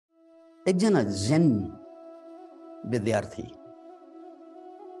एकजना जेन विद्यार्थी,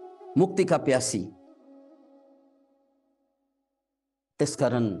 मुक्तिका प्यासी,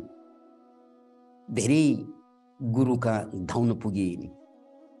 त्यसकारण धेरै गुरु कहाँ धाउन पुगे।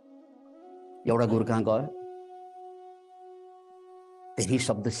 एउटा गुरु कहाँ गयो, धेरै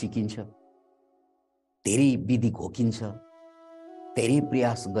शब्द सिकिन्छ, धेरै विधि घोकिन्छ, धेरै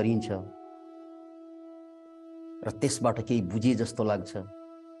प्रयास गरिन्छ र त्यसबाट केही बुझे जस्तो लाग्छ,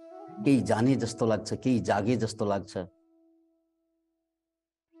 केही जाने जस्तो लाग्छ, केही जागे जस्तो लाग्छ।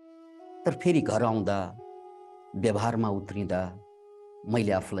 तर फेरि घर आउँदा, व्यवहारमा उत्रिँदा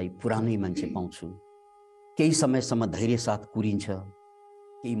मैले आफूलाई पुरानै मान्छे पाउँछु। केही समयसम्म धैर्य साथ कुरिन्छ,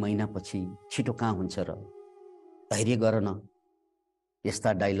 केही महिनापछि छिटो कहाँ हुन्छ र। धैर्य गर न,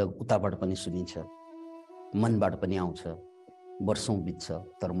 यस्ता डायलग उताबाट पनि सुनिन्छ, मनबाट पनि आउँछ। वर्षौं बित्छ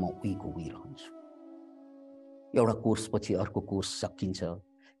तर म उहीको उही रहन्छु। एउटा कोर्सपछि अर्को कोर्स सकिन्छ,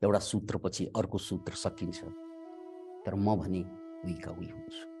 एउटा सूत्रपछि अर्को सूत्र सकिन्छ, तर म भने उहीका उही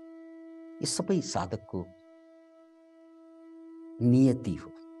हुन्छु। यो सबै साधकको नियति हो।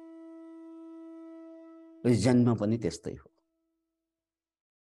 यस जन्म पनि त्यस्तै हो।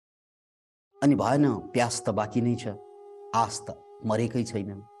 अनि भएन, प्यास त बाँकी नै छ, आस त मरेकै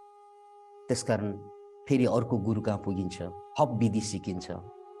छैन। त्यसकारण फेरि अर्को गुरु कहाँ पुगिन्छ, हब विधि सिकिन्छ।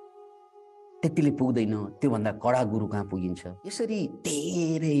 त्यतिले पुग्दैन, त्योभन्दा कडा गुरु कहाँ पुगिन्छ। यसरी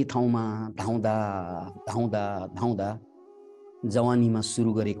धेरै ठाउँमा धाउँदा धाउँदा धाउँदा जवानीमा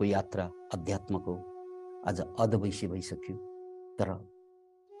सुरु गरेको यात्रा अध्यात्मको आज अधवैंशी भइसक्यो। तर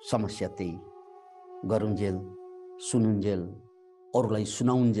समस्या त्यही, गरुन्जेल, सुनुन्जेल, अरूलाई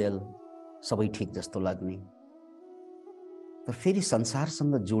सुनाउन्जेल सबै ठिक जस्तो लाग्ने। तर फेरि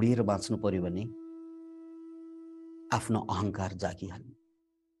संसारसँग जोडिएर बाँच्नु पर्यो भने आफ्नो अहंकार जागिहाल्ने।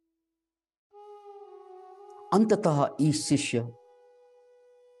 अन्ततः यी शिष्य,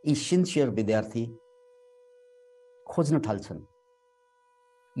 यी सिन्सियर विद्यार्थी खोज्न थाल्छन्।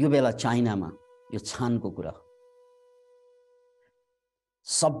 यो बेला चाइनामा यो छानको कुरा,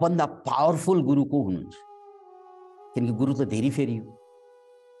 सबभन्दा पावरफुल गुरु को हुनुहुन्छ? किनकि गुरु त धेरै फेरि हो,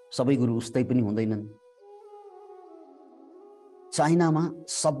 सबै गुरु उस्तै पनि हुँदैनन्। चाइनामा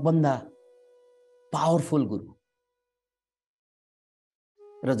सबभन्दा पावरफुल गुरु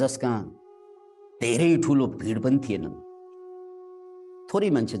र जसका धेरै ठुलो भिड पनि थिएनन्, थोरै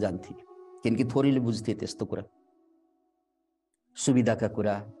मान्छे जान्थे, किनकि थोरैले बुझ्थे त्यस्तो कुरा, सुविधाका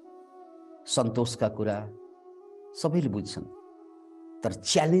कुरा, सन्तोषका कुरा सबैले बुझ्छन्। तर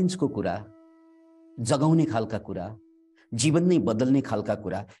च्यालेन्जको कुरा, जगाउने खालका कुरा, जीवन नै बदल्ने खालका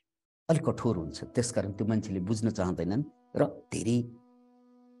कुरा अलिक कठोर हुन्छ। त्यसकारण त्यो मान्छेले बुझ्न चाहँदैनन् र धेरै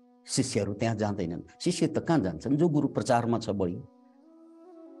शिष्यहरू त्यहाँ जाँदैनन्। शिष्य त कहाँ जान्छन्? जो गुरु प्रचारमा छ बढी,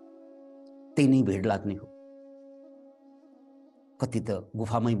 त्यही नै भिड लाग्ने हो। कति त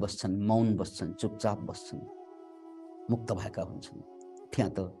गुफामै बस्छन्, मौन बस्छन्, चुपचाप बस्छन्, मुक्त भएका हुन्छन्।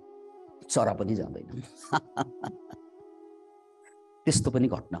 त्यहाँ त चरा पनि जाँदैनन्। त्यस्तो पनि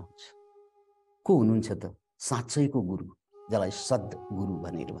घटना हुन्छ। को हुनुहुन्छ त? साँच्चैको गुरु, जसलाई सद्गुरु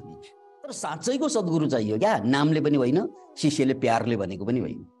भनेर भनिन्छ। तर साँच्चैको सद्गुरु चाहियो क्या, नामले पनि होइन, शिष्यले प्यारले भनेको पनि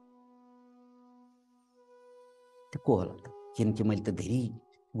होइन। त्यो को होला त? किनकि मैले त धेरै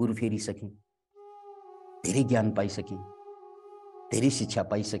गुरु फेरिसकेँ, धेरै ज्ञान पाइसकेँ, धेरै शिक्षा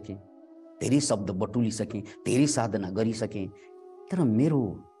पाइसकेँ, धेरै शब्द बटुलिसकेँ, धेरै साधना गरिसकेँ, तर मेरो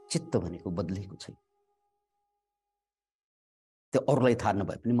चित्त भनेको बदलेको छैन। त्यो अरूलाई थाहा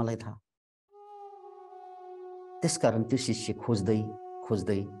नभए पनि मलाई थाहा। त्यसकारण त्यो शिष्य खोज्दै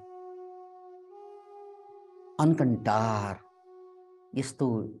खोज्दै अनकन्टार यस्तो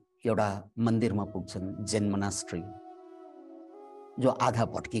एउटा मन्दिरमा पुग्छन्, जैन मोनास्ट्री, जो आधा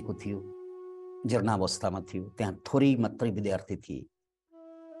भट्केको थियो, जीर्णावस्थामा थियो। त्यहाँ थोरै मात्रै विद्यार्थी थिए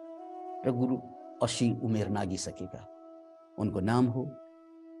र गुरु 80 उमेर नागिसकेका। उनको नाम हो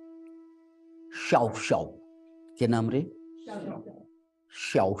शाओ शाओ। के नाम रे?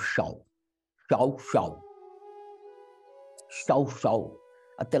 शाओ शाओ। शाओ शाओ शाओ शाओ।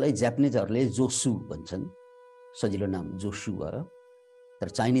 त्यसलाई जापानिजहरूले जोसु भन्छन्, सजिलो नाम जोसु भयो। तर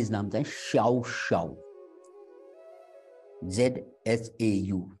चाइनिज नाम चाहिँ शाओ शाओ,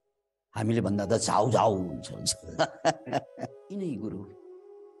 ZHAU। हामीले भन्दा त झाउ झाउ हुन्छ। यिनै गुरु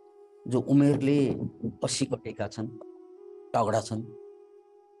जो उमेरले 80 कटेका छन्, तगडा छन्,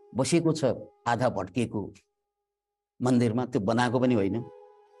 बसेको छ आधा भट्केको मन्दिरमा। त्यो बनाएको पनि होइन,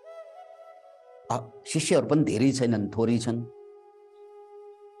 शिष्यहरू पनि धेरै छैनन्, थोरै छन्।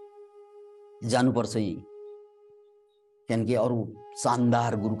 जानुपर्छ यही, किनकि अरू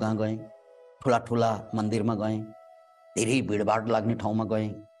शानदार गुरु कहाँ गए, ठुला ठुला मन्दिरमा गए, धेरै भिडभाड लाग्ने ठाउँमा गए,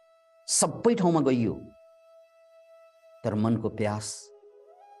 सबै ठाउँमा गइयो। तर मनको प्यास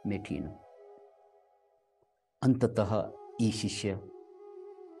मेटिएन। अन्ततः यी शिष्य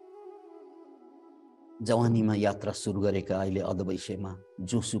जवानीमा यात्रा सुरु गरेका अहिले अधवैश्यमा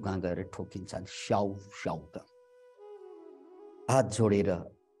जोसु कहाँ गएर ठोकिन्छन्, स्याउ स्याउका। हात जोडेर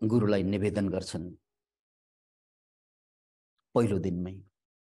गुरुलाई निवेदन गर्छन्। पहिलो दिनमै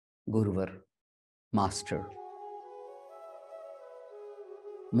गुरुवर, मास्टर,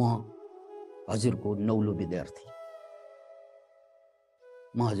 म हजुरको नौलो विद्यार्थी,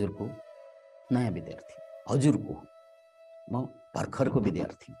 म हजुरको नयाँ विद्यार्थी, हजुरको म भर्खरको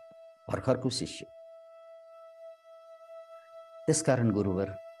विद्यार्थी, भर्खरको शिष्य। त्यसकारण गुरुवर,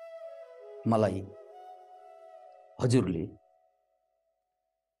 मलाई हजुरले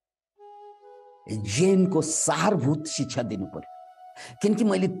जैनको सारभूत शिक्षा दिनु पर्यो। किनकि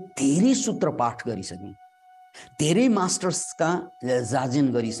मैले धेरै सूत्र पाठ गरिसकेँ, धेरै मास्टर्सका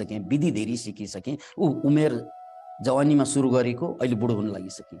जाजिन गरिसकेँ, विधि धेरै सिकिसकेँ। उमेर जवानीमा सुरु गरेको अहिले बुढो हुन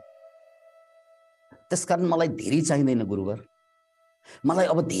लागिसकेँ। त्यसकारण मलाई धेरै चाहिँदैन गुरुवर, मलाई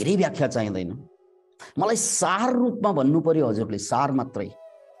अब धेरै व्याख्या चाहिँदैन। मलाई सार रूपमा भन्नु पर्यो हजुरले, सार मात्रै।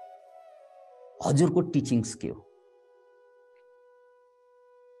 हजुरको टिचिङ्स के हो?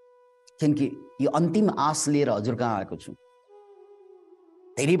 किनकि यो अन्तिम आश लिएर हजुर कहाँ आएको छु,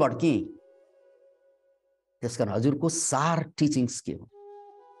 धेरै भड्की। त्यसकारण हजुरको सार टिचिङ्स के हो?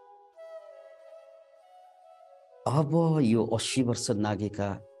 अब यो 80 वर्ष नागेका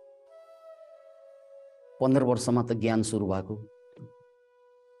 15 वर्षमा त ज्ञान सुरु भएको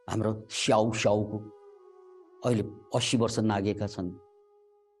हाम्रो स्याउ स्याउको अहिले 80 वर्ष नागेका छन्।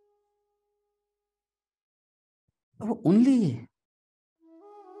 अब उनले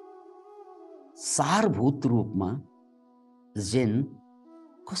सारभूत रूपमा जेन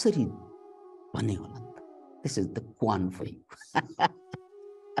कसरी भन्ने होला नि त? This is the koan for you.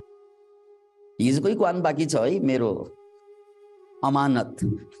 हिजोकै क्वान बाँकी छ है, मेरो अमानत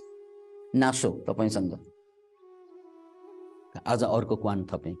नासो तपाईसँग। आज अर्को क्वान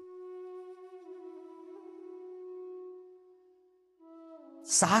थपेँ।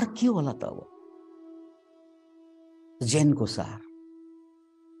 सार के होला त? अब जैनको सार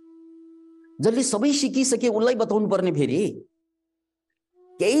जसले सबै सिकिसके उसलाई बताउनु पर्ने, फेरि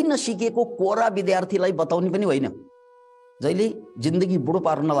केही नसिकेको कोरा विद्यार्थीलाई बताउने पनि होइन। जहिले जिन्दगी बुढो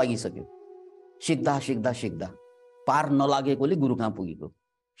पार्न लागिसक्यो, सिक्दा सिक्दा सिक्दा पार नलागेकोले गुरु कहाँ पुगेको,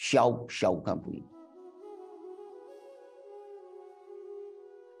 स्याउ स्याउ कहाँ पुगेको।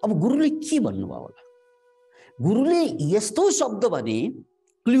 अब गुरुले के भन्नुभयो होला? गुरुले यस्तो शब्द भने,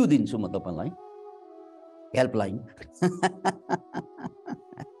 क्ल्यू दिन्छु म तपाईलाई, हेल्पलाइन।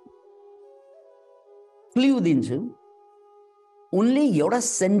 क्ल्यू दिन्छु। उनले एउटा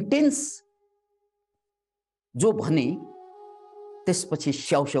सेन्टेन्स जो भने त्यसपछि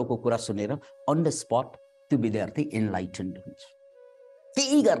स्याउ स्याउको कुरा सुनेर अन द स्पट त्यो विद्यार्थी एनलाइटेन्ड हुन्छ।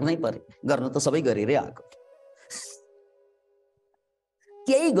 केही गर्नै पर्यो, गर्न त सबै गरेरै आएको,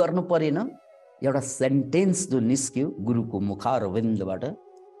 केही गर्नु परेन। एउटा सेन्टेन्स जो निस्क्यो गुरुको मुखारविन्दबाट,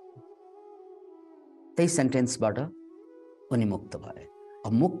 त्यही सेन्टेन्सबाट उनी मुक्त भए।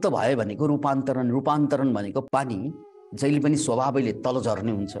 अब मुक्त भए भनेको रूपान्तरण, रूपान्तरण भनेको पानी जहिले पनि स्वभावैले तल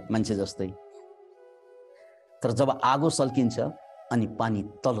झर्ने हुन्छ मान्छे जस्तै। तर जब आगो सल्किन्छ अनि पानी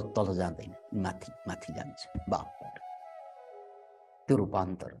तल तल जाँदैन, माथि माथि जान्छ बाफबाट। त्यो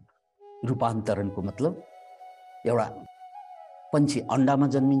रूपान्तरण। रूपान्तरणको मतलब एउटा पन्छी अन्डामा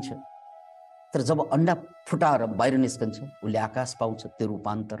जन्मिन्छ, तर जब अन्डा फुटाएर बाहिर निस्कन्छ उसले आकाश पाउँछ, त्यो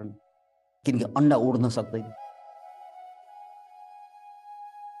रूपान्तरण। किनकि अन्डा उड्न सक्दैन,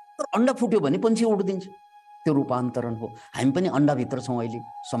 तर अन्डा फुट्यो भने पन्छी उड्दिन्छ, त्यो रूपान्तरण हो। हामी पनि अन्डाभित्र छौँ अहिले,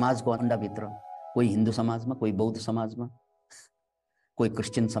 समाजको अन्डाभित्र। कोही हिन्दू समाजमा, कोही बौद्ध समाजमा, कोही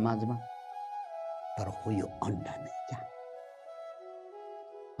क्रिस्चियन समाजमा, तर हो यो अन्डा नै क्या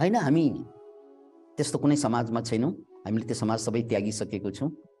होइन। हामी त्यस्तो कुनै समाजमा छैनौँ, हामीले त्यो समाज सबै त्यागिसकेको छौँ।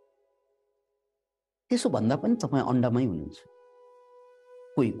 त्यसो भन्दा पनि तपाईँ अन्डामै हुनुहुन्छ।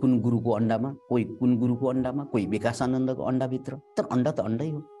 कोही कुन गुरुको अन्डामा, कोही कुन गुरुको अन्डामा, कोही विकासानन्दको अन्डाभित्र, तर अन्डा त अन्डै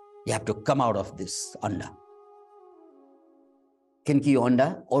हो। You have to come out of this अन्डा। किनकि यो अन्डा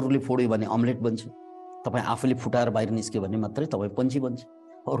अरूले फोड्यो भने अम्लेट बन्छ, तपाईँ आफूले फुटाएर बाहिर निस्क्यो भने मात्रै तपाईँ पन्छी बन्छ।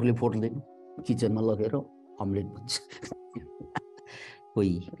 अरूले फोड्दैन, किचनमा लगेर अम्लेट बन्छ।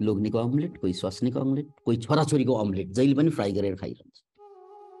 कोही लोग्नेको अम्लेट, कोही स्वास्नीको अम्लेट, कोही छोराछोरीको अम्लेट, जहिले पनि फ्राई गरेर खाइरहन्छ।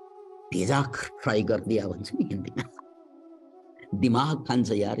 भेजाक फ्राई गरिदिया भन्छ नि हिन्दीमा। दिमाग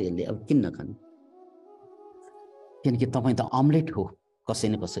खान्छ यार यसले, अब किन नखानु? किनकि तपाईँ त अम्लेट हो कसै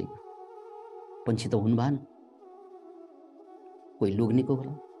न कसै। पन्छी त हुनु भएन। कोही लोग्नेको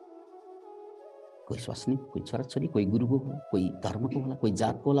होला, कोही स्वास्नी, कोही छोराछोरी, कोही गुरुको होला, कोही धर्मको होला, कोही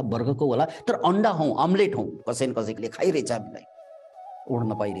जातको होला, वर्गको होला, तर अन्डा हौ, अम्लेट हौ, कसै न कसैले खाइरहेछ हामीलाई।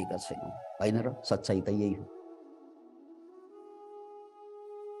 उड्न पाइरहेका छैनौँ, होइन र? सच्चाइ त यही हो।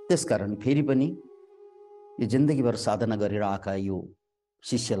 त्यसकारण फेरि पनि यो जिन्दगीभर साधना गरेर आएका यो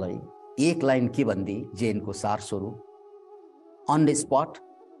शिष्यलाई एक लाइन के भन्दिए, जेनको सार स्वरूप, अन द स्पट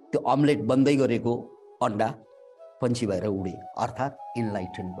त्यो अमलेट बन्दै गरेको अन्डा पन्छी भएर उडे, अर्थात्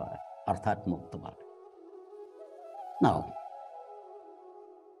इनलाइटेन्ड भयो, अर्थात् मुक्त भयो। न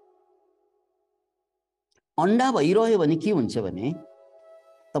अन्डा भइरह्यो भने के हुन्छ भने,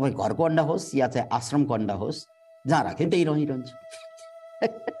 तपाईँ घरको अन्डा होस् या चाहिँ आश्रमको अन्डा होस्, जहाँ राख्यो त्यही रहिरहन्छ।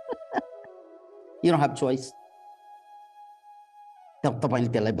 You don't have choice. तपाईँले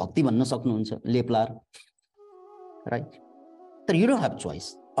त्यसलाई भक्ति भन्न सक्नुहुन्छ, लेप्लार, राइट? तर यु डोन्ट ह्याभ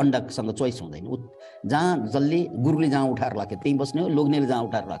चोइस। अन्डासँग चोइस हुँदैन। जहाँ जसले गुरुले जहाँ उठाएर राख्यो त्यहीँ बस्ने हो, लोग्नेले जहाँ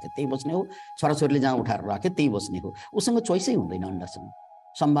उठाएर राख्यो त्यहीँ बस्ने हो, छोराछोरीले जहाँ उठाएर राख्यो त्यहीँ बस्ने हो। उसँग चोइसै हुँदैन। अन्डासँग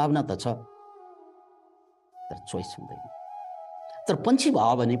सम्भावना त छ तर चोइस हुँदैन। तर पन्छी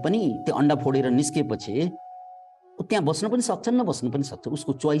भयो भने पनि त्यो अन्डा फोडेर निस्केपछि त्यहाँ बस्न पनि सक्छ, नबस्न पनि सक्छ,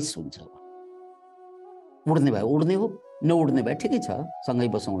 उसको चोइस हुन्छ। उड्ने भए उड्ने हो, नउड्ने भए ठिकै छ,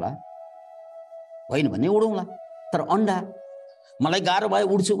 सँगै बसौँला, होइन भने उडौँला। तर अन्डा मलाई गाह्रो भयो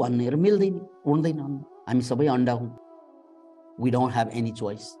उड्छु भनेर मिल्दैन, उड्दैन। हामी सबै अन्डा हौँ। We don't have any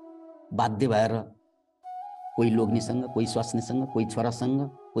choice. बाध्य भएर कोही लोग्नेसँग, कोही स्वास्नीसँग, कोही छोरासँग,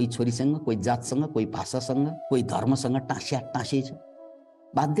 कोही छोरीसँग, कोही जातसँग, कोही भाषासँग, कोही धर्मसँग टाँसिया छ,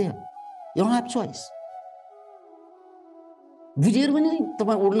 बाध्य। You don't have choice. बुझेर पनि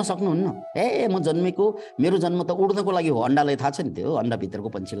तपाईँ उड्न सक्नुहुन्न। ए म जन्मेको, मेरो जन्म त उड्नको लागि हो, अन्डालाई थाहा छ नि त्यो अन्डाभित्रको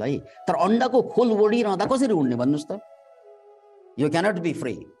पन्छीलाई। तर अन्डाको खोल ओडिरहँदा कसरी उड्ने भन्नुहोस् त? You cannot be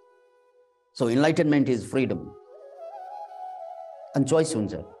free. So enlightenment is freedom. And choice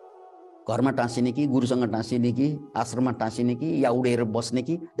हुन्छ। घरमा टाँसिने कि, गुरुसँग टाँसिने कि, आश्रममा टाँसिने कि, या उडेर बस्ने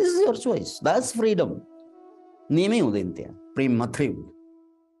कि, this is your choice. That's freedom. नियमै हुँदैन त्यहाँ, प्रेम मात्रै हुन्छ।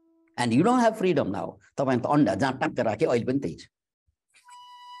 And you don't have freedom now. तपाईँ त अन्डा जहाँ टाक्क राखे अहिले पनि त्यही छ।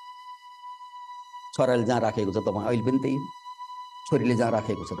 छोराले जहाँ राखेको छ तपाईँ अहिले पनि त्यही हो, छोरीले जहाँ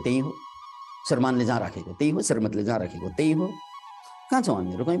राखेको छ त्यही हो, श्रीमानले जहाँ राखेको त्यही हो, श्रीमतीले जहाँ राखेको त्यही हो। कहाँ छौँ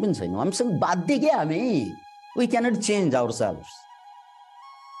हामीहरू? कहीँ पनि छैनौँ। हामीसँग बाध्य क्या हामी। We cannot change ourselves.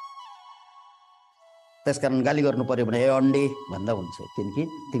 त्यसकारण गाली गर्नु पर्यो भने ए अन्डे भन्दा हुन्छ, किनकि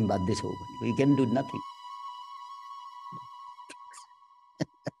तिमी बाध्य छौ भने। We can do nothing.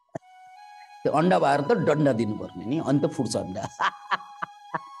 त्यो अन्डा भएर त डन्डा दिनुपर्ने नि, अन्त फुट्छ अन्डा।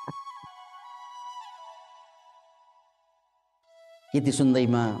 यति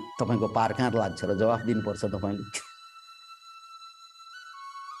सुन्दैमा तपाईँको पार कहाँ लाग्छ र जवाफ दिनुपर्छ तपाईँले।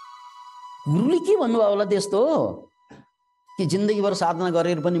 गुरुले के भन्नुभयो होला त्यस्तो कि जिन्दगीभर साधना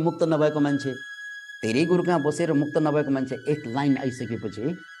गरेर पनि मुक्त नभएको मान्छे, धेरै गुरु कहाँ बसेर मुक्त नभएको मान्छे एक लाइन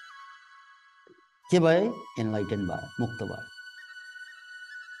आइसकेपछि के भयो? एनलाइटेन भयो, मुक्त भयो।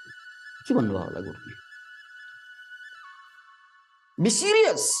 के भन्नुभयो होला गुरुले? Be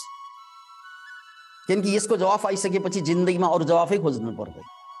serious. किनकि यसको जवाफ आइसकेपछि जिन्दगीमा अरू जवाफै खोज्नु पर्दैन।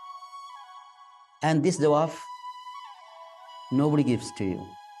 एन्ड दिस जवाफ nobody gives to you.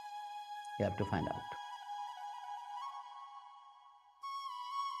 You have to find out.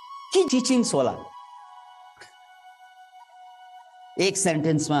 के टिचिङ्स होला? एक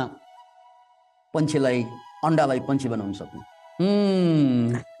सेन्टेन्समा पन्छीलाई, अन्डालाई पन्छी बनाउन सक्नु।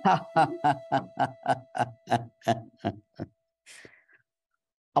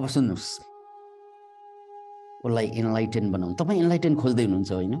 अब सुन्नुहोस्, उसलाई इनलाइटेन बनाउनु। तपाईँ इनलाइटेन खोज्दै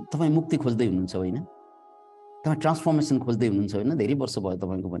हुनुहुन्छ होइन? तपाईँ मुक्ति खोज्दै हुनुहुन्छ होइन? तपाईँ ट्रान्सफर्मेसन खोज्दै हुनुहुन्छ होइन? धेरै वर्ष भयो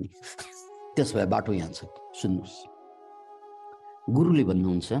तपाईँको पनि। त्यसो भए बाटो यहाँ छ, सुन्नुहोस्। गुरुले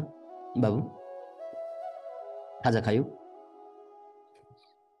भन्नुहुन्छ, बाबु खाजा खायो?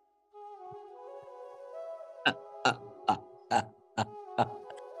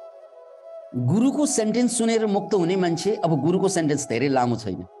 गुरुको सेन्टेन्स सुनेर मुक्त हुने मान्छे, अब गुरुको सेन्टेन्स धेरै लामो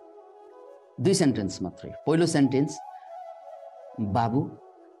छैन, 2 सेन्टेन्स मात्रै। पहिलो सेन्टेन्स, बाबु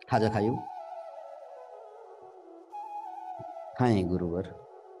खाजा खायो? खाएँ गुरुवर।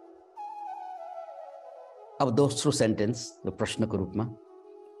 अब दोस्रो सेन्टेन्स यो प्रश्नको रूपमा,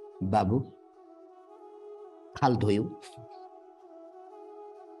 बाबु खाल धोयो?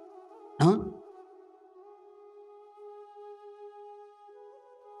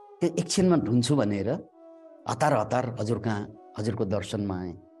 त्यो एकछिनमा धुन्छु भनेर हतार हतार हजुर कहाँ, हजुरको दर्शनमा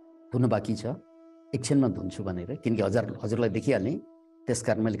आएँ, धुनु बाँकी छ, एकछिनमा धुन्छु भनेर, किनकि हजुरलाई देखिहालेँ,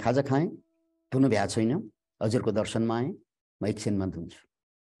 त्यसकारण मैले खाजा खाएँ, धुनु भ्या छैन, हजुरको दर्शनमा आएँ, म एकछिनमा धुन्छु।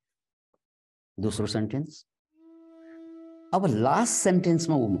 दोस्रो सेन्टेन्स। अब लास्ट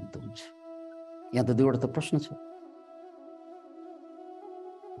सेन्टेन्समा ऊ मुक्त हुन्छ। यहाँ त 2वटा त प्रश्न छ।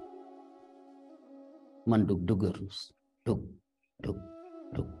 मन ढुकढुक गर्नुहोस्, ढुक ढुक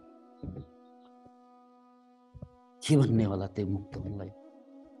ढुक के भन्ने होला त्यो मुक्त हुनलाई।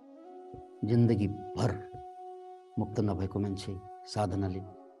 जिन्दगी भर मुक्त नभएको मान्छे साधनाले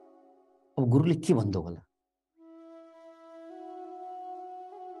अब गुरुले के भन्दो होला?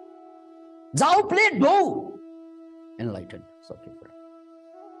 जाऊ प्ले डो एनलाइटन सक्यो कुरा।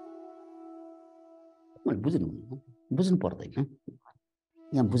 मैले बुझ्नु पर्दैन,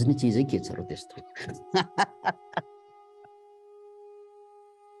 यहाँ बुझ्ने चिजै के छ र त्यस्तो।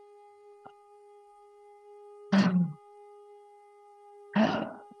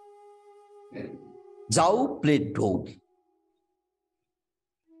 जाऊ प्ले डो।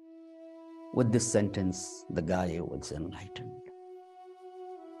 With this sentence, the guy was enlightened.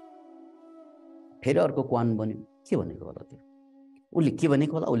 फेरि अर्को क्वान बन्यो। के भनेको होला त्यो? उसले के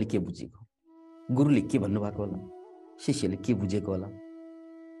भनेको होला? उसले के बुझेको? गुरुले के भन्नुभएको होला? शिष्यले के बुझेको होला?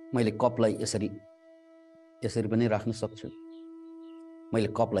 मैले कपलाई यसरी पनि राख्न सक्छु, मैले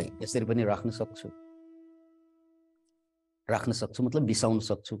कपलाई यसरी पनि राख्न सक्छु मतलब बिसाउन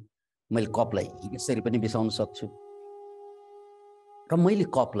सक्छु, मैले कपलाई यसरी पनि बिसाउन सक्छु, र मैले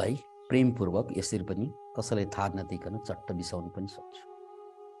कपलाई प्रेमपूर्वक यसरी पनि कसैलाई थाहा नदिकन चट्ट बिसाउन पनि सक्छु।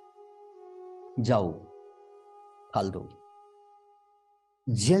 जाऊ फाल्दो।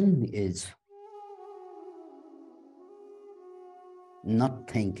 Zen is not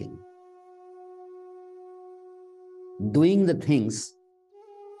thinking, doing the things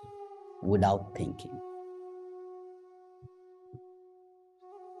without thinking.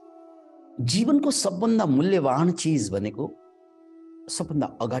 जीवनको सबभन्दा मूल्यवान चीज भनेको सबभन्दा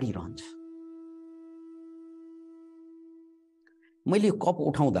अगाडि रहन्छ। मैले यो कप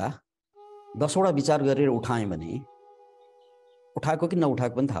उठाउँदा 10 वटा विचार गरेर उठाएँ भने उठाएको कि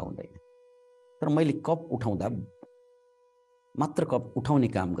नउठाएको पनि थाहा हुँदैन, तर मैले कप उठाउँदा मात्र कप उठाउने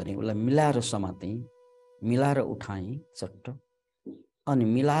काम गरेँ, उसलाई मिलाएर समातेँ, मिलाएर उठाएँ चट्ट, अनि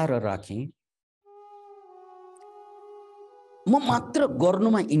मिलाएर राखेँ। म मात्र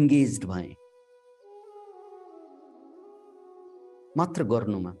गर्नुमा इन्गेज्ड भएँ, मात्र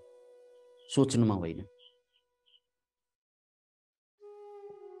गर्नुमा, सोच्नुमा होइन।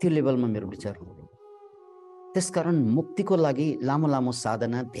 त्यो लेभलमा मेरो विचार हो। त्यसकारण मुक्तिको लागि लामो लामो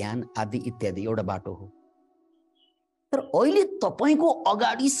साधना, ध्यान आदि इत्यादि एउटा बाटो हो। तर अहिले तपाईको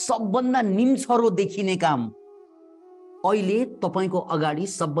अगाडि सबभन्दा निम्छरो देखिने काम, अहिले तपाईको अगाडि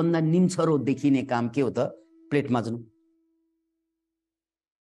सबभन्दा निम्छरो देखिने काम के हो त? प्लेट माझ्नु।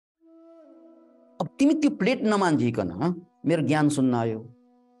 अब तिमी त्यो प्लेट नमान्जिकन मेरो ज्ञान सुन्न आयो,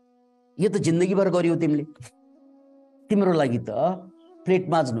 यो त जिन्दगीभर गर्यौ तिमीले। तिम्रो लागि त प्लेट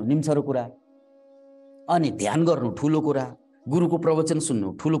माझ्नु निम्छरो कुरा, अनि ध्यान गर्नु ठुलो कुरा, गुरुको प्रवचन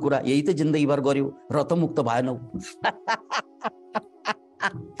सुन्नु ठुलो कुरा, यही त जिन्दगीभर गर्यौ र त मुक्त भएनौ।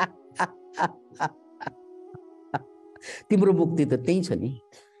 तिम्रो मुक्ति त त्यही छ नि।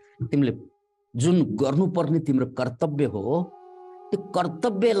 तिमीले जुन गर्नुपर्ने तिम्रो कर्तव्य हो, त्यो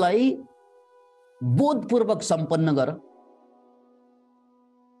कर्तव्यलाई बोधपूर्वक सम्पन्न गर,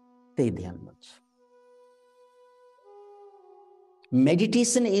 त्यही ध्यान भन्छ।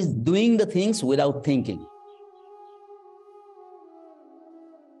 Meditation is doing the things without thinking.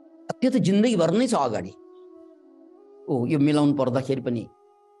 त्यो त जिन्दगी भर नै छ अगाडि। ओ यो मिलाउनु पर्दाखेरि पनि,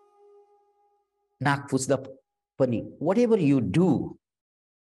 नाक पुछ्दा पनि, whatever you do,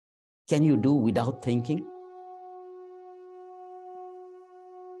 can you do without thinking?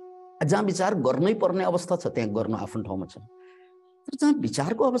 जहाँ विचार गर्नै पर्ने अवस्था छ त्यहाँ गर्नु आफ्नो ठाउँमा छ, तर जहाँ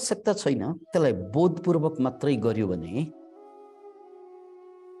विचारको आवश्यकता छैन त्यसलाई बोधपूर्वक मात्रै गर्यो भने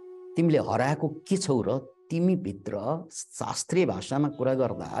तिमीले हराएको के छौ र? तिमी भित्र शास्त्रीय भाषामा कुरा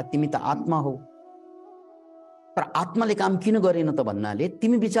गर्दा तिमी त आत्मा हौ, तर आत्माले काम किन गरेन त भन्नाले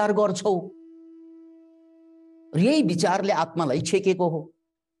तिमी विचार गर्छौ, यही विचारले आत्मालाई छेकेको हो।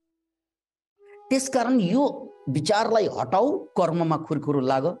 त्यसकारण यो विचारलाई हटाऊ, कर्ममा खुरखुरु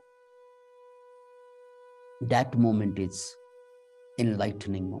लाग। That moment is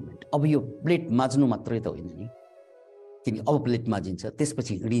enlightening moment. अब यो प्लेट माझ्नु मात्रै त होइन नि, किन अब प्लेट माझिन्छ,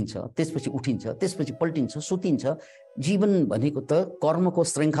 त्यसपछि हिँडिन्छ, त्यसपछि उठिन्छ, त्यसपछि पल्टिन्छ, सुतिन्छ। जीवन भनेको त कर्मको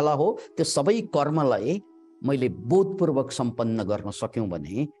श्रृङ्खला हो। त्यो सबै कर्मलाई मैले बोधपूर्वक सम्पन्न गर्न सक्यौं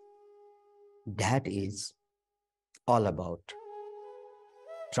भने that is all about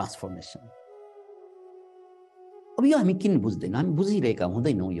transformation. अब यो हामी किन बुझ्दैनौँ? हामी बुझिरहेका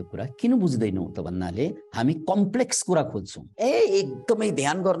हुँदैनौँ यो कुरा। किन बुझ्दैनौँ त भन्नाले हामी कम्प्लेक्स कुरा खोज्छौँ। एकदमै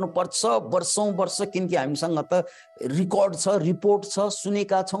ध्यान गर्नुपर्छ वर्षौं वर्ष, किनकि हामीसँग त रिकर्ड छ, रिपोर्ट छ,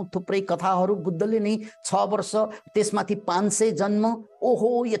 सुनेका छौँ थुप्रै कथाहरू। बुद्धले नै 6 वर्ष, त्यसमाथि 500 जन्म,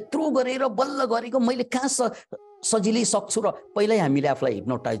 ओहो यत्रो गरेर बल्ल गरेको, मैले कहाँ सजिलै सक्छु र पहिल्यै हामीले आफूलाई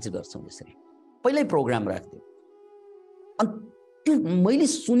हिप्नोटाइज गर्छौँ। यसरी पहिल्यै प्रोग्राम राख्थ्यौँ। अनि त्यो मैले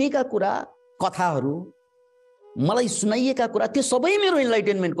सुनेका कुरा, कथाहरू, मलाई सुनाइएका कुरा, त्यो सबै मेरो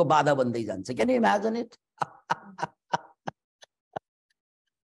इन्लाइटेनमेन्टको बाधा बन्दै जान्छ। Can you imagine it?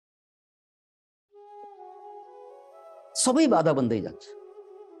 सबै बाधा बन्दै जान्छ।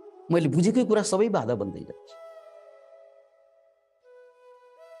 मैले बुझेकै कुरा सबै बाधा बन्दै जान्छ।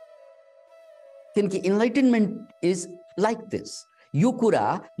 किनकि इन्लाइटेनमेन्ट इज लाइक दिस। यो कुरा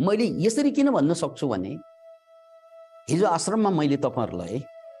मैले यसरी किन भन्न सक्छु भने हिजो आश्रममा मैले तपाईहरुलाई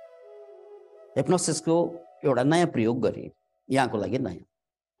हिप्नोसिसको एउटा नयाँ प्रयोग गरेँ, यहाँको लागि नयाँ।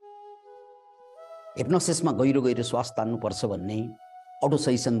 हिप्नोसिसमा गहिरो गहिरो श्वास तान्नुपर्छ भन्ने, अटो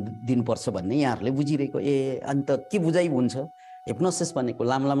सजेसन दिनुपर्छ भन्ने यहाँहरूले बुझिरहेको। ए अन्त के बुझाइ हुन्छ? हिप्नोसिस भनेको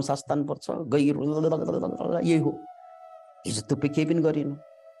लामो लामो श्वास तान्नुपर्छ, गहिरो, यही हो। हिजो त्यो केही पनि गरिन,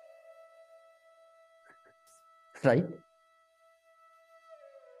 राइट?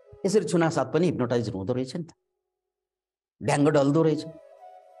 यसरी छुनासाथ पनि हिप्नोटाइज हुँदो रहेछ नि त, ढ्याङ्ग ढल्दो रहेछ।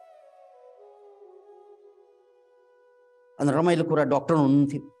 अनि रमाइलो कुरा, डक्टर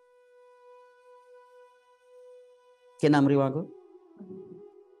हुनुहुन्थ्यो, के नाम रे उहाँको?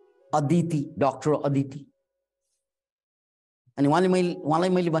 अदिति, डक्टर अदिति। अनि उहाँलाई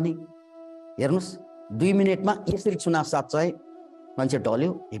मैले भने, हेर्नुहोस् 2 मिनेटमा यसरी छुनासाथ चाहिँ मान्छे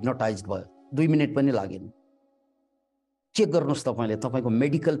ढल्यो, हिप्नोटाइज भयो, 2 मिनेट पनि लागेन। चेक गर्नुहोस् तपाईले, तपाईको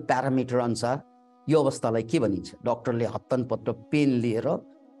मेडिकल प्यारामिटर अनुसार यो अवस्थालाई के भनिन्छ। डाक्टरले हत्तनपत्त पेन लिएर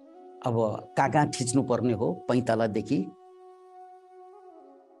अब कहाँ ठिच्नु पर्ने हो पैतालादेखि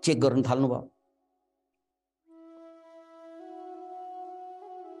चेक गर्न थाल्नु भयो।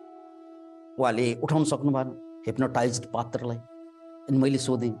 उहाँले उठाउन सक्नु भएन हिप्नोटाइज्ड पात्रलाई। अनि मैले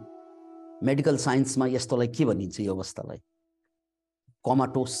सोधेँ, मेडिकल साइन्समा यस्तोलाई के भनिन्छ? यो अवस्थालाई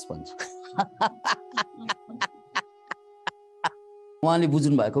कोमाटोस भन्छ। उहाँले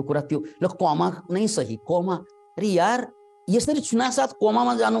बुझ्नु भएको कुरा त्यो, ल कोमा नै सही, कोमा। अरे यार, यसरी छुनासाथ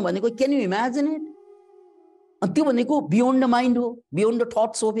कोमामा जानु भनेको, क्यान यु इमेजिन इट? अनि त्यो भनेको बियोन्ड द माइन्ड हो, बियोन्ड द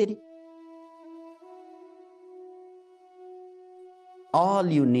थट्स हो। फेरि all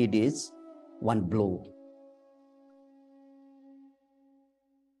you need is one blow.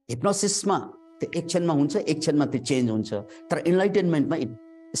 हिप्नोसिसमा त्यो एक क्षणमा हुन्छ, एक क्षणमा त्यो चेन्ज हुन्छ, तर इन्लाइटेनमेन्टमा इट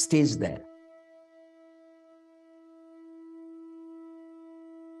स्टेज देयर,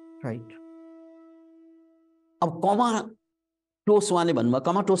 राइट? अब कमाटोस उहाँले भन्नुभयो,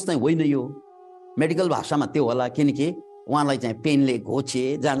 कमाटोस चाहिँ होइन, यो मेडिकल भाषामा त्यो होला, किनकि उहाँलाई चाहिँ पेनले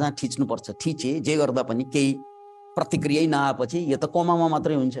घोचे, जहाँ जहाँ ठिच्नुपर्छ ठिचे, जे गर्दा पनि केही प्रतिक्रिया नआएपछि यो त कोमामा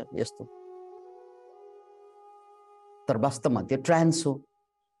मात्रै हुन्छ यस्तो। तर वास्तवमा त्यो ट्रान्स हो।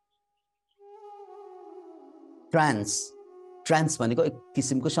 ट्रान्स भनेको एक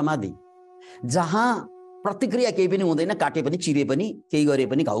किसिमको समाधि, जहाँ प्रतिक्रिया केही पनि हुँदैन, काटे पनि, चिरे पनि, केही गरे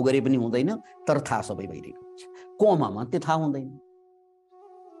पनि, घाउ गरे पनि हुँदैन, तर थाहा सबै भइरहेको हुन्छ। कोमामा त्यो थाहा हुँदैन।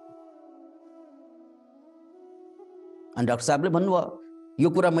 अनि डाक्टर साहबले भन्नुभयो, यो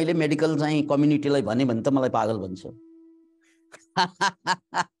कुरा मैले मेडिकल चाहिँ कम्युनिटीलाई भने त मलाई पागल भन्छ।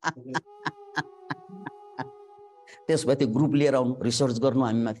 त्यसो भए त्यो ग्रुप लिएर आउनु, रिसर्च गर्नु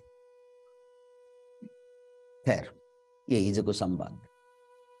हामी माथि। खैर, यो हिजोको संवाद।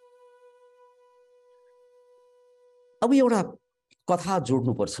 अब एउटा कथा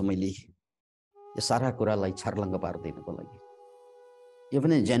जोड्नुपर्छ मैले यो सारा कुरालाई छर्लङ्ग पार्दिनको लागि। यो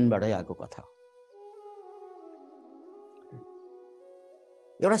पनि जैनबाटै आएको कथा हो।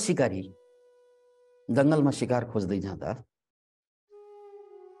 एउटा शिकारी जंगलमा शिकार खोज्दै जाँदा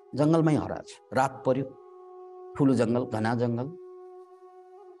जंगलमै हराछ। रात पर्यो, ठुलो जंगल, घना जंगल।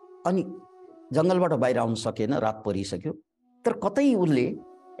 अनि जंगलबाट बाहिर आउन सकेन, रात परिसक्यो। तर कतै उसले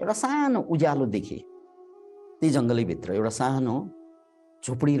एउटा सानो उज्यालो देखे। त्यही जंगलै भित्र एउटा सानो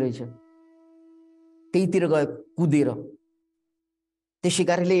झोपडी रहेछ। त्यहीतिर गए कुदेर। त्यो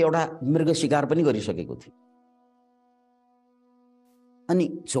शिकारीले एउटा मृग शिकार पनि गरिसकेको थियो। अनि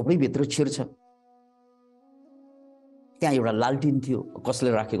झोपडी भित्र छिर्छ। त्यहाँ एउटा लालटिन थियो,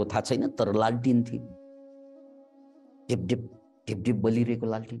 कसले राखेको थाहा छैन, तर लालटिन थियो। ढिप ढिप बलिरहेको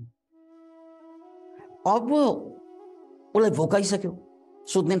लालटिन। अब उसलाई भोक आइसक्यो,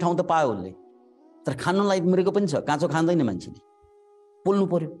 सुत्ने ठाउँ त पायो उसले, तर खानलाई मृग पनि छ। काँचो खाँदैन मान्छेले, पोल्नु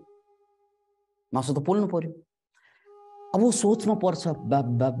पर्यो, मासु त पोल्नु पर्यो। अब ऊ सोचमा पर्छ,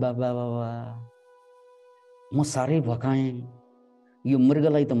 म साह्रै भकाएँ, यो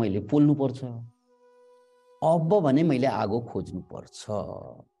मृगलाई त मैले पोल्नु पर्छ। अब भने मैले आगो खोज्नु पर्छ,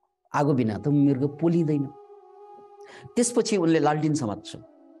 आगो बिना त मृग पोलिँदैन। त्यसपछि उनले लालटिन समात्छ,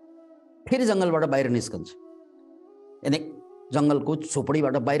 फेरि जंगलबाट बाहिर निस्कन्छ। यानी जंगलको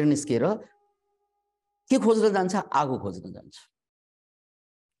झोपडीबाट बाहिर निस्केर के खोज्न जान्छ? आगो खोज्न जान्छ।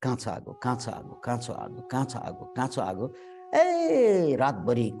 काँचो आगो, काँचो आगो, काँचो आगो, काँचो आगो, काँचो आगो। ए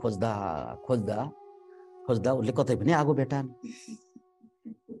रातभरि खोज्दा खोज्दा खोज्दा उसले कतै पनि आगो भेटाएन,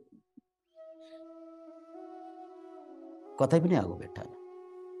 कतै पनि आगो भेटाएन।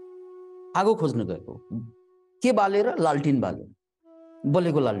 आगो खोज्न गएको के बालेर? लालटिन बालेर,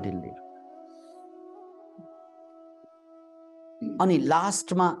 बलेको लालटिन लिएर। अनि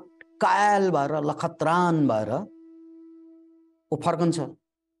लास्टमा कायल भएर लखतरान भएर ऊ फर्कन्छ,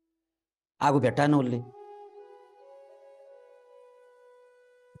 आगो भेटाएन उसले।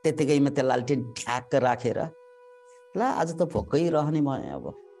 त्यतिकैमा त्यो लालटिन ठ्याक्क राखेर ल आज त भोकै रहने भयो अब,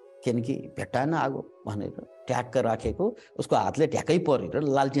 किनकि भेटाएन आगो भनेर ठ्याक्क राखेको उसको हातले ठ्याक्कै परेर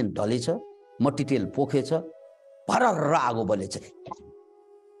लालटिन ढलेछ, मट्टितेल पोखेछ, भरर आगो बलेछ,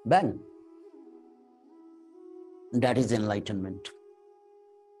 ब्याङ। That is enlightenment.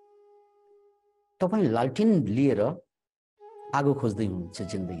 तपाईँ लालटिन लिएर आगो खोज्दै हुनुहुन्छ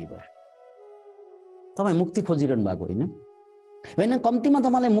जिन्दगीभर। तपाईँ मुक्ति खोजिरहनु भएको होइन? होइन, कम्तीमा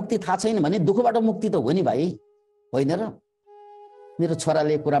तपाईँलाई मुक्ति थाहा छैन भने दुःखबाट मुक्ति त हो नि भाइ, होइन र? मेरो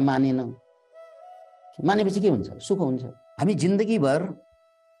छोराले कुरा मानेन, मानेपछि के हुन्छ? सुख हुन्छ। हामी जिन्दगीभर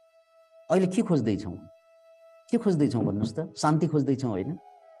अहिले के खोज्दैछौँ? के खोज्दैछौँ भन्नुहोस् त? शान्ति खोज्दैछौँ होइन?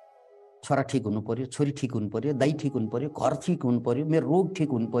 छोरा ठिक हुनु पर्यो, छोरी ठिक हुनु पर्यो, दाइ ठिक हुनु पर्यो, घर ठिक हुनु पर्यो, मेरो रोग ठिक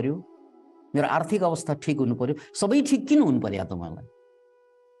हुनु पर्यो, मेरो आर्थिक अवस्था ठिक हुनु पर्यो। सबै ठिक किन हुनु पर्यो तपाईँलाई?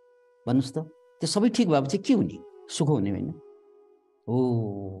 भन्नुहोस् त? त्यो सबै ठिक भएपछि के हुने? सुख हुने होइन? हो,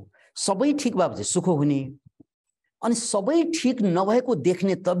 सबै ठिक भएपछि सुख हुने। अनि सबै ठिक नभएको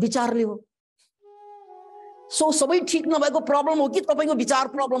देख्ने त विचारले हो। सो सबै ठिक नभएको प्रब्लम हो कि तपाईँको विचार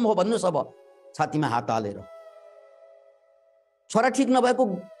प्रब्लम हो? भन्नुहोस् अब छातीमा हात हालेर। छोरा ठिक नभएको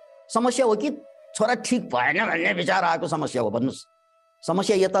समस्या हो कि छोरा ठिक भएन भन्ने विचार आएको समस्या हो? भन्नुहोस्।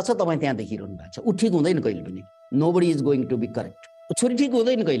 समस्या यता छ, तपाईँ त्यहाँ देखिरहनु भएको छ। ऊ ठिक हुँदैन कहिले पनि। Nobody is going to be correct. छोरी ठिक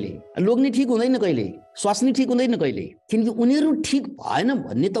हुँदैन कहिले, लोग्ने ठिक हुँदैन कहिले, स्वास्नी ठिक हुँदैन कहिले, किनकि उनीहरू ठिक भएन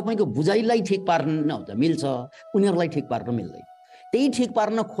भन्ने तपाईँको बुझाइलाई ठिक पार्न मिल्छ, उनीहरूलाई ठिक पार्न मिल्दैन। त्यही ठिक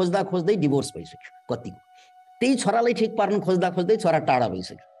पार्न खोज्दा खोज्दै डिभोर्स भइसक्यो कतिको। त्यही छोरालाई ठिक पार्न खोज्दा खोज्दै छोरा टाढा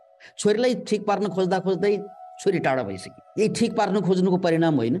भइसक्यो, छोरीलाई ठिक पार्न खोज्दा खोज्दै छोरी टाढा भइसक्यो। यही ठिक पार्न खोज्नुको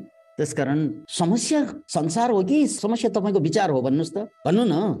परिणाम होइन? त्यसकारण समस्या संसार हो कि समस्या तपाईँको विचार हो? भन्नुहोस् त, भन्नु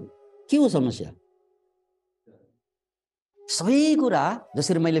न, के हो समस्या? सबै कुरा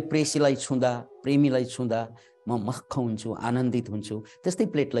जसरी मैले प्रेसीलाई छुँदा, प्रेमीलाई छुँदा म मक्ख हुन्छु, आनन्दित हुन्छु, त्यस्तै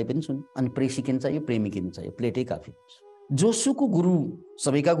प्लेटलाई पनि छुन्। अनि प्रेसी किन चाहियो, प्रेमी किन चाहियो? प्लेटै काफी हुन्छ। जोसुको गुरु,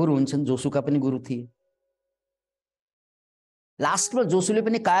 सबैका गुरु हुन्छन्, जोसुका पनि गुरु थिए। लास्टमा जोसुले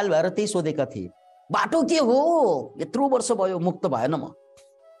पनि कायल भएर त्यही सोधेका थिए, बाटो के हो? यत्रो वर्ष भयो मुक्त भएन म।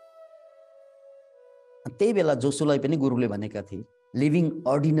 त्यही बेला जोसुलाई पनि गुरुले भनेका थिए, living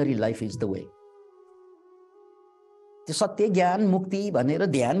ordinary life is the way. त्यो सत्य ज्ञान मुक्ति भनेर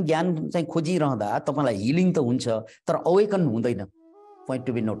ध्यान ज्ञान चाहिँ खोजिरहँदा तपाईँलाई हिलिङ त हुन्छ, तर अवेकन हुँदैन। Point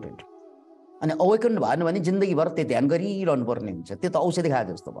to be noted. अनि अवेकन भएन भने जिन्दगीभर त्यो ध्यान गरिरहनु पर्ने हुन्छ। त्यो त औषधि खाए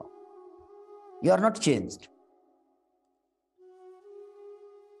जस्तो भयो। You are not changed.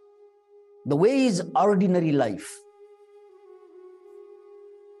 The way is ordinary life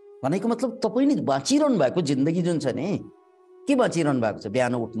भनेको मतलब तपाईँले बाँचिरहनु भएको जिन्दगी जुन छ नि, के बाँचिरहनु भएको छ?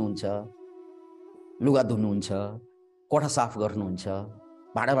 बिहान उठ्नुहुन्छ, लुगा धुनुहुन्छ, कोठा साफ गर्नुहुन्छ,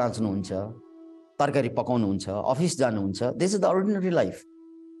 भाँडा माझ्नुहुन्छ, तरकारी पकाउनुहुन्छ, अफिस जानुहुन्छ। This is the ordinary life.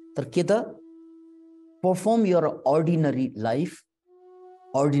 तर के त? Perform your ordinary life,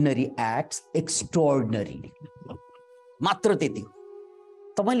 ordinary acts extraordinary, मात्र त्यति हो।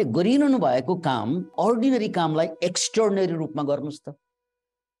 तपाईँले गरिरहनु भएको काम, अर्डिनरी कामलाई एक्स्ट्राअर्डिनरी रूपमा गर्नुहोस् त।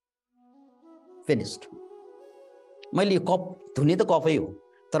 फिनिस्ड। मैले यो कप धुने त कपै हो,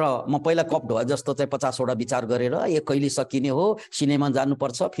 तर म पहिला कप धोए जस्तो चाहिँ 50वटा विचार गरेर यो कहिले सकिने हो, सिनेमा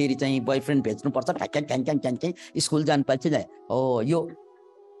जानुपर्छ, फेरि चाहिँ बोयफ्रेन्ड भेज्नुपर्छ, ठ्याक्याङ स्कुल जानु पाइन्छ जाए हो, यो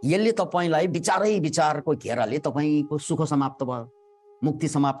यसले तपाईँलाई विचारको घेराले तपाईँको सुख समाप्त भयो, मुक्ति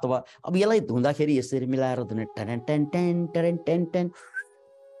समाप्त भयो। अब यसलाई धुँदाखेरि यसरी मिलाएर धुने, ten ten ten ten ten ten.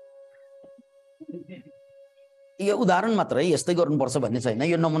 यो उदाहरण मात्र है, यस्तै गर्नुपर्छ भन्ने छैन,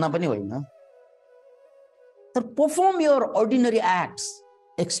 यो नमुना पनि होइन। तर perform your ordinary acts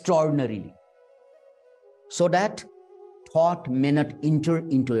extraordinarily so that thought may not enter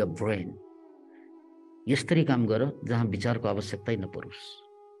into your brain। यस्तरी काम गर जहाँ विचारको आवश्यकता नपरोस्।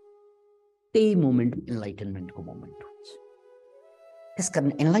 त्यही मोमेन्ट एनलाइटनमेन्टको मोमेन्ट हुन्छ।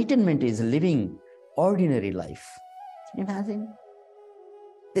 त्यसकारण enlightenment is living ordinary life. Imagine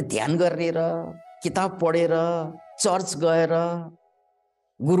त्यो ध्यान गरेर, किताब पढेर, चर्च गएर,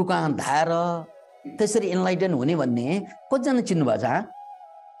 गुरु कहाँ धाएर त्यसरी एनलाइटन हुने भन्ने कतिजना चिन्नु भएको छ?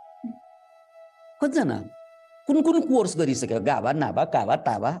 कतिजना? कुन कुन कोर्स गरिसक्यो? गाभा, नाभा, काभा,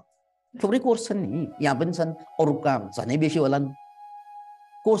 ताभा, थुप्रै कोर्स छन् नि, यहाँ पनि छन्, अरू काम झनै बेसी होलान्,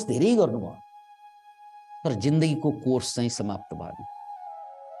 कोर्स धेरै गर्नुभयो तर जिन्दगीको कोर्स चाहिँ समाप्त भएन।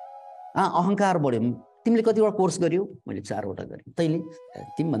 अहङ्कार बढ्यो। तिमीले कतिवटा कोर्स गर्यौ? मैले 4 वटा गरेँ। तैँले?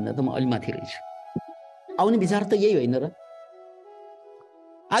 तिमीभन्दा त म अलि माथि रहेछु। आउने विचार त यही होइन र?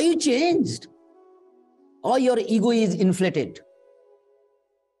 Are you changed or your ego is inflated?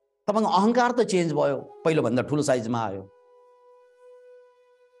 तपाईको अहंकार त चेन्ज भयो, पहिलो भन्दा ठुलो साइजमा आयो,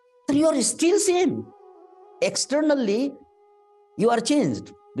 तर you are still same. Externally you are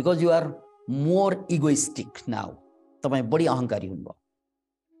changed because you are more egoistic now. तपाई बढी अहंकारी हुनुभयो।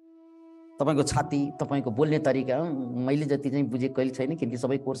 तपाईको छाती, तपाईको बोल्ने तरिका, मैले जति चाहिँ बुझे कहिले छैन, किनकि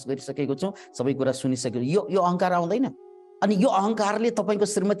सबै कोर्स गरिसकेको छु, सबै कुरा सुनिसकेको। यो अहंकार आउँदैन। अनि यो अहंकारले तपाईको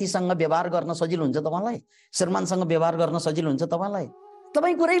श्रीमतीसँग व्यवहार गर्न सजिलो हुन्छ तपाईलाई, श्रीमानसँग व्यवहार गर्न सजिलो हुन्छ तपाईलाई।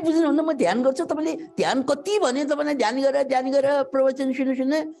 तपाई कुरै बुझ्नुहुन्न, म ध्यान गर्छु, तपाईले ध्यान कति भने तपाईले ध्यान गरेर प्रवचन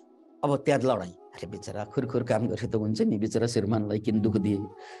सुन्नु, अब त्यहाँ लडाई। अरे बिचरा खुरखुर काम गरे त हुन्छ नि, बिचरा श्रीमानलाई किन दुख दिए,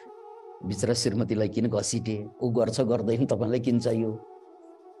 बिचरा श्रीमतीलाई किन घसिटे, उ गर्छ गर्दैन, तपाईलाई किन चाहियो?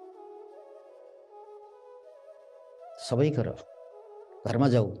 सबै गर, घरमा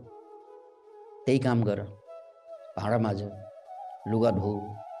जाऊ, त्यही काम गर, भाँडा माझ, लुगा धो,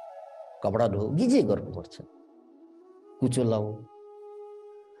 कपडा धो, जे गर्नुपर्छ, कुचो लाऊ,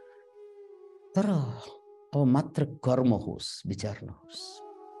 तर अब मात्र कर्म होस्, विचार नहोस्।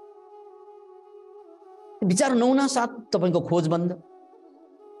 विचार नहुना साथ तपाईको खोज बन्द,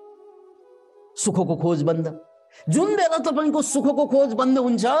 सुखको खोज बन्द। जुन बेला तपाईको सुखको खोज बन्द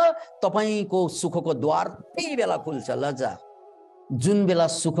हुन्छ, तपाईको सुखको द्वार त्यही बेला खुल्छ। लजा, जुन बेला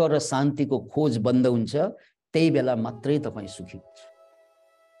सुख र शान्तिको खोज बन्द हुन्छ, त्यही बेला मात्रै तपाई सुखी हुन्छ।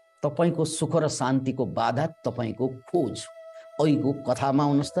 तपाईको सुख र शान्तिको बाधा तपाईको खोज। अहिलेको कथामा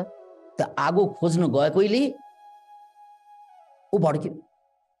आउनुस् त आगो खोज्न गएकोले ऊ भड्क्यो।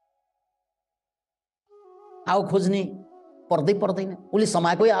 आगो खोज्ने पर्दैन, उसले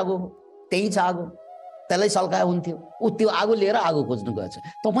समाएकै आगो हो, त्यही छ आगो, त्यसलाई सल्काए हुन्थ्यो। ऊ त्यो आगो लिएर आगो खोज्नु गएछ।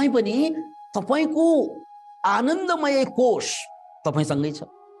 तपाई पनि तपाईको आनन्दमय कोष तपाईसँगै छ।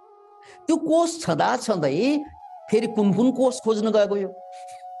 त्यो कोष छँदा छँदै फेरि कुन कोष खोज्न गएको यो?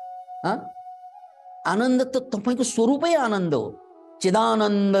 आनन्द त तपाईको स्वरूपै आनन्द हो।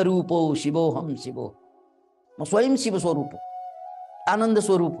 चिदानन्द रूपो शिवोहम शिवो, म स्वयं शिव स्वरूप हो, आनन्द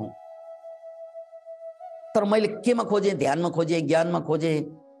स्वरूप हूँ। तर मैले केमा खोजेँ? ध्यानमा खोजेँ, ज्ञानमा खोजेँ,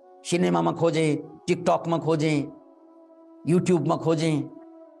 सिनेमामा खोजेँ, टिकटकमा खोजेँ, युट्युबमा खोजेँ,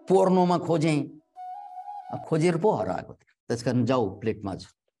 पोर्नोमा खोजेँ, खोजेर पो हराएको थियो। त्यसकारण जाऊ प्लेट माझ,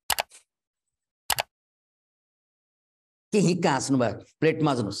 के हिक्का हाँस्नु भयो? प्लेट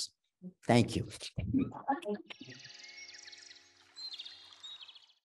माझ्नुहोस्। Thank you.